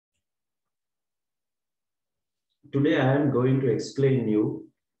Today I am going to explain you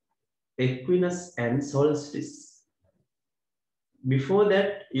equinox and solstice. Before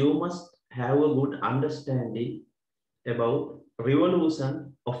that, you must have a good understanding about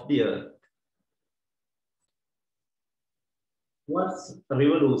revolution of the earth. What's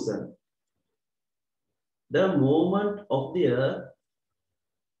revolution? The movement of the earth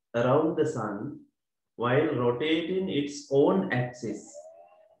around the sun while rotating its own axis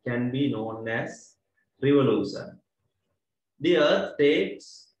can be known as revolution. The earth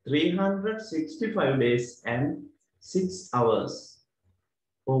takes 365 days and 6 hours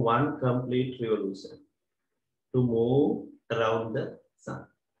for one complete revolution to move around the sun.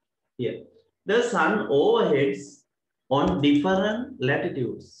 Here, the sun overheads on different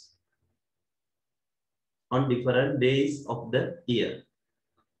latitudes on different days of the year.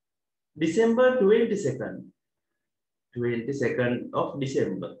 December 22nd of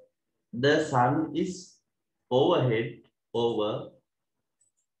December, the sun is overhead over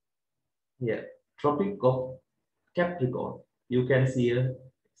here, Tropic of Capricorn. You can see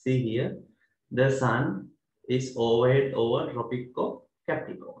here, the sun is overhead over Tropic of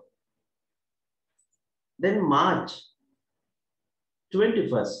Capricorn. Then March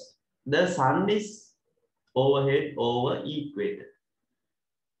 21st, the sun is overhead over equator.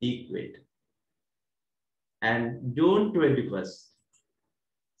 And June 21st,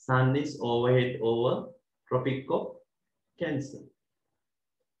 sun is overhead over Tropic of Cancer.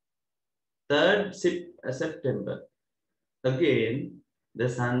 3rd September, again, the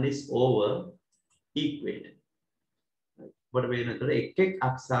sun is over equator. But when එක්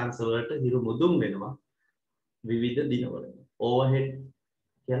අක්ෂාංශ වලට හිරු මුදුන් වෙනවා විවිධ දිනවල. Overhead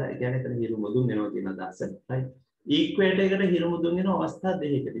කියලා කියන්නේ එතන හිරු මුදුන් වෙනවා කියන අදහස. right? Equator එකට හිරු මුදුන් වෙන අවස්ථා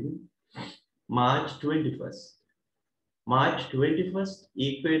දෙකකදී. March 21st. March 21st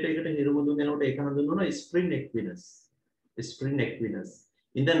equator එකට හිරු මුදුන් වෙනකොට ඒක හඳුන්වනවා spring equinox. Spring equinox.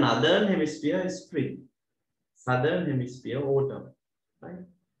 In the northern hemisphere, spring. Southern hemisphere, autumn. Right?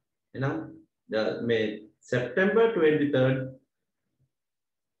 May September 23rd,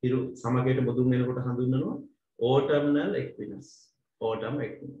 hiru samaketa mudun wenakota handunnawa autumnal equinox. Autumn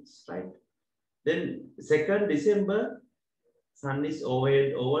equinox, right? Then 2nd December, sun is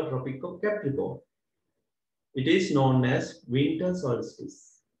overhead over Tropic of Capricorn. It is known as winter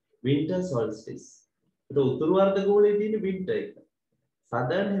solstice. Winter solstice. So උතුරු අර්ධගෝලයේ තියෙන winter එක.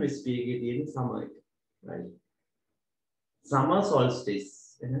 Southern hemisphere එකේ තියෙන summer එක. Right? Summer solstice.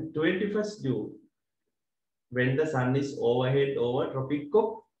 21st June. When the sun is overhead over Tropic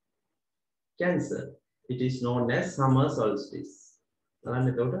of Cancer, it is known as summer solstice.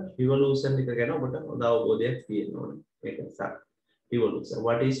 Revolution revolution.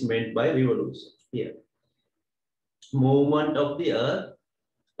 What is meant by revolution? Here, movement of the earth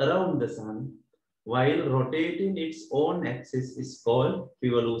around the sun while rotating its own axis is called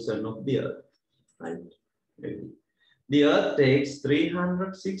revolution of the earth. Right? The earth takes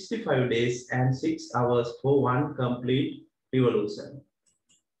 365 days and 6 hours for one complete revolution.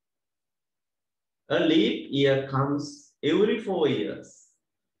 A leap year comes every 4 years.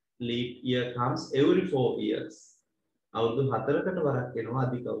 Leap year comes every 4 years.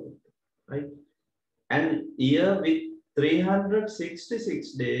 Right? An year with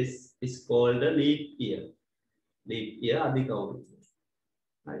 366 days is called a leap year. Leap year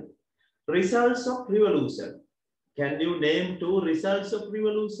right? Results of revolution. Can you name 2 results of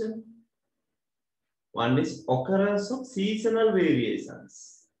revolution? One is occurrence of seasonal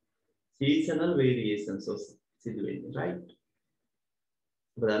variations. Seasonal variations of situation, right?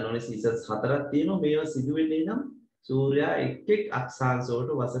 But only seasons 4ක් තියෙනවා මේවා සිදු වෙන්නේ නම් සූර්යා එක් අක්ෂාංශ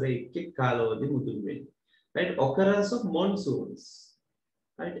වලට වසර එක් කාලවලදී මුදුන් වෙන්නේ. Right? Occurrence of monsoons.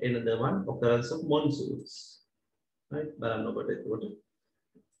 Right? Another one, occurrence of monsoons. Right? බලන්න ඔබට එතකොට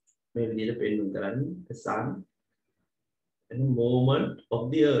මේ විදිහට පෙන්වන්න කරන්නේ the sun and movement of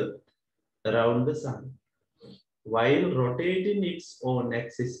the earth around the sun while rotating its own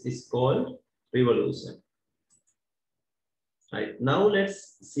axis is called revolution. Right, now let's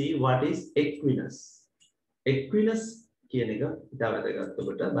see what is equinox. Equinox කියන එක ඉතාල වැදගත්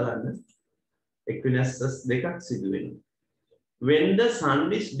ඔබට බලන්න. Equinoxes දෙකක් සිදු වෙනවා. When the sun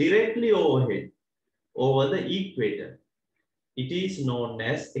is directly overhead over the equator, it is known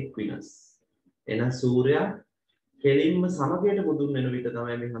as equinox. එන සූර්යා කෙලින්ම සමගයට මුදුන් වෙන විට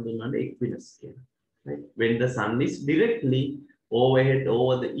තමයි මේ හඳුන්වන්නේ equinox කියලා. Right? When the sun is directly overhead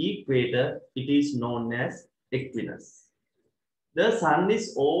over the equator, it is known as equinox. The sun is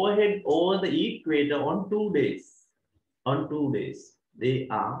overhead over the equator on 2 days. On 2 days. They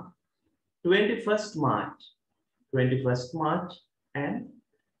are 21st March and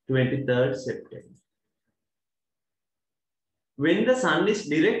 23rd September. When the sun is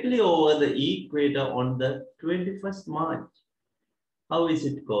directly over the equator on the 21st March, how is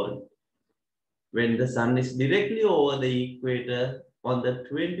it called? When the sun is directly over the equator on the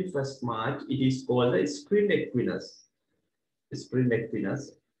 21st March, it is called the spring equinox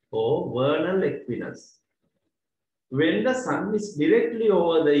or vernal equinox. When the sun is directly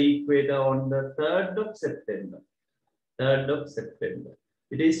over the equator on the 3rd of September,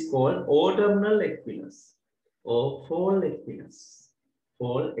 it is called autumnal equinox or fall equinox.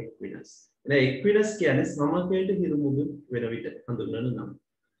 Fall equinox. The equinox කියන්නේ සමකයට හිරුමුදු වෙන විට හඳුන්වන නම.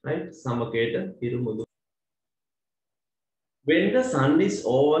 Right? සමකයට හිරුමුදු. When the sun is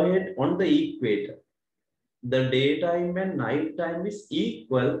overhead on the equator, the daytime and night time is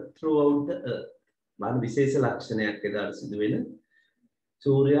equal throughout the earth. බලන්න විශේෂ ලක්ෂණයක් එදාට සිදු වෙන.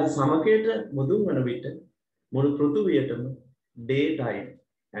 සූර්යයා සමකයට මුදුන් වන විට මුළු පෘථුවියටම daytime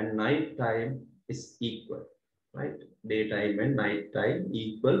and night time is equal. Right? Daytime and night time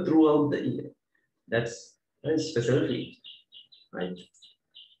equal throughout the year. That's a special feature. Right?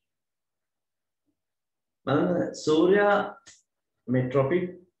 Surya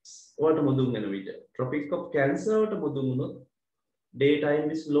tropics what Tropic of Cancer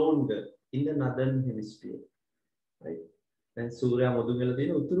daytime is longer in the northern hemisphere. Right? And Surya Mudungala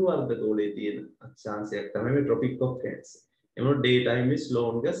Utturu Arda Gole chance Tropic of Cancer. Daytime is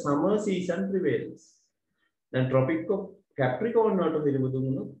longer, summer season prevails. Then Tropic of Capricorn not of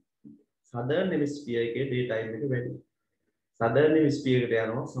southern hemisphere daytime very. Southern hemisphere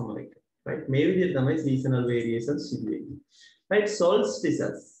summer. Right? Maybe there is seasonal variations. Right?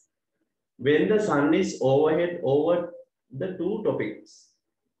 Solstices. When the sun is overhead over the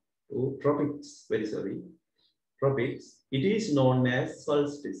tropics, it is known as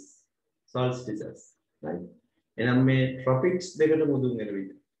solstices. Right? And tropics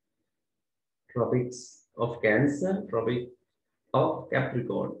tropics of Cancer, tropic of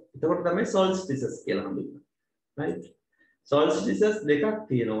Capricorn. It's solstices. Right? Solstices dekak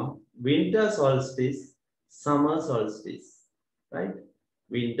තියෙනවා. Winter solstice, summer solstice. Right?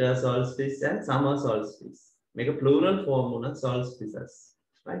 Winter solstice and summer solstice. Make a plural form on solstices.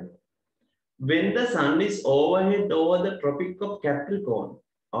 Right? When the sun is overhead over the Tropic of Capricorn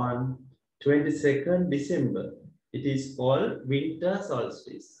on 22nd December, it is called winter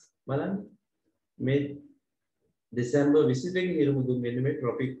solstice. බලන්න මේ December 22 හිරුමුදුන් වෙන්නේ මේ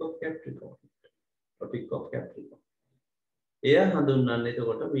Tropic of Capricorn. Tropic of Capricorn. එය හඳුන්වන්නේ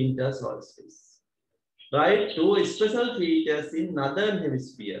එතකොට winter solstice. Right? Two special features in northern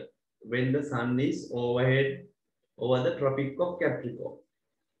hemisphere when the sun is overhead over the Tropic of Capricorn.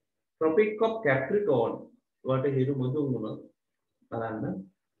 Tropic of Capricorn වට හිරුමුදුන් වුණොත් බලන්න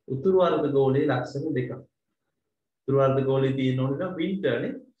උතුරු අර්ධගෝලයේ ලක්ෂණ දෙකක්. උතුරු අර්ධගෝලයේ තියෙන winter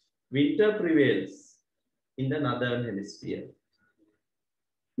නේ. Winter prevails in the northern hemisphere.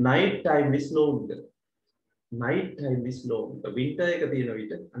 Night time is longer. Night time is longer. Winter එක තියෙන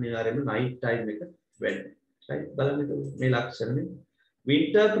විට අනිවාර්යයෙන්ම night time එක වැඩි. Right? බලන්න මේ ලක්ෂණනේ.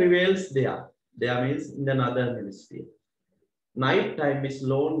 Winter prevails there. There means in the northern hemisphere. Night time is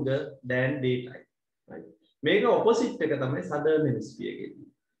longer than daytime. Right? මේක opposite එක තමයි southern hemisphere එකේදී.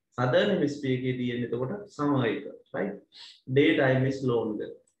 Southern hemisphere එකේ තියෙන එතකොට summer එක. Right? Daytime is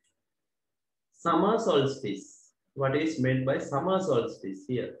longer. Summer solstice. What is meant by summer solstice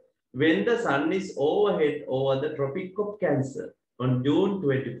here? When the sun is overhead over the Tropic of Cancer on June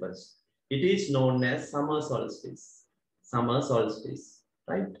 21st, it is known as summer solstice. Summer solstice.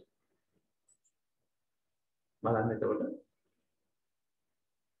 Right?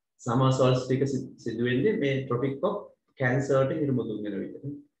 Summer solstice සිදු වෙන්නේ මේ Tropic of Cancer ට හිරුමුදුන් වෙන විට.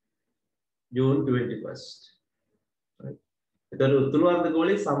 June 21st. Right? එතකොට උතුරු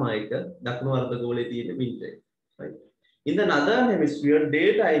අර්ධගෝලයේ summer එක, දකුණු අර්ධගෝලයේ තියෙන winter. Right? In the northern hemisphere,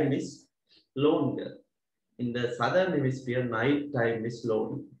 daytime is longer. In the southern hemisphere, night time is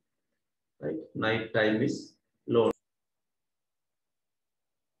longer. Right? Night time is longer.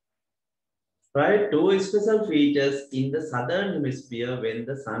 Right? Two special features in the southern hemisphere when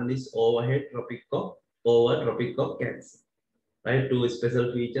the sun is overhead over Tropic of Cancer. Right? Two special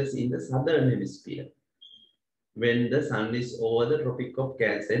features in the southern hemisphere when the sun is over the Tropic of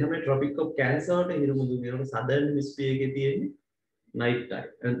Cancer. එනම Tropic of Cancer ට හිරුමුදුන් වෙනකොට southern hemisphere එකේ තියෙන්නේ night time.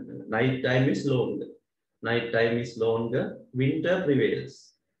 Night time is longer. Night time is longer. Winter prevails.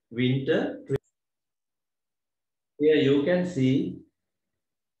 Here you can see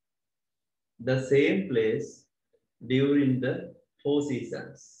the same place during the 4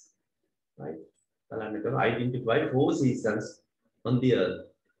 seasons. Right? Identify 4 seasons on the earth.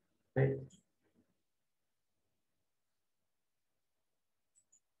 Right?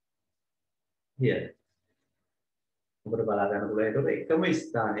 Here. බලා ගන්න පුළුවන්. ඒකට එකම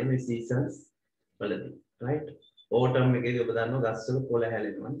ස්ථානයේ මේ seasons වලදී. Right? Autumn එකේදී ඔබ දන්නවා ගස්වල කොළ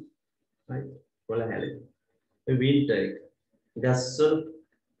හැලෙනවා. Right? කොළ හැලෙනවා. මේ winter එක ගස්වල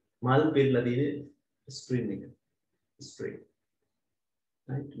මල් පිරලා තියෙන spring එක. Spring.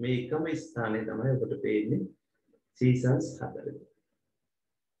 Right? මේ එකම ස්ථානයේ තමයි ඔබට පේන්නේ seasons හතරේ.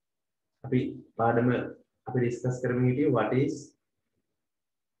 අපි පාඩම අපි ඩිස්කස් කරමින් හිටියේ what is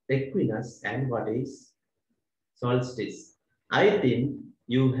equinox and what is solstice. I think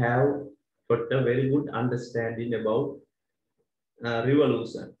you have got a very good understanding about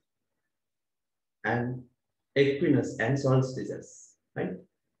revolution and equinox and solstices, right?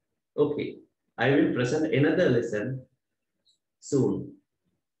 Okay, I will present another lesson soon.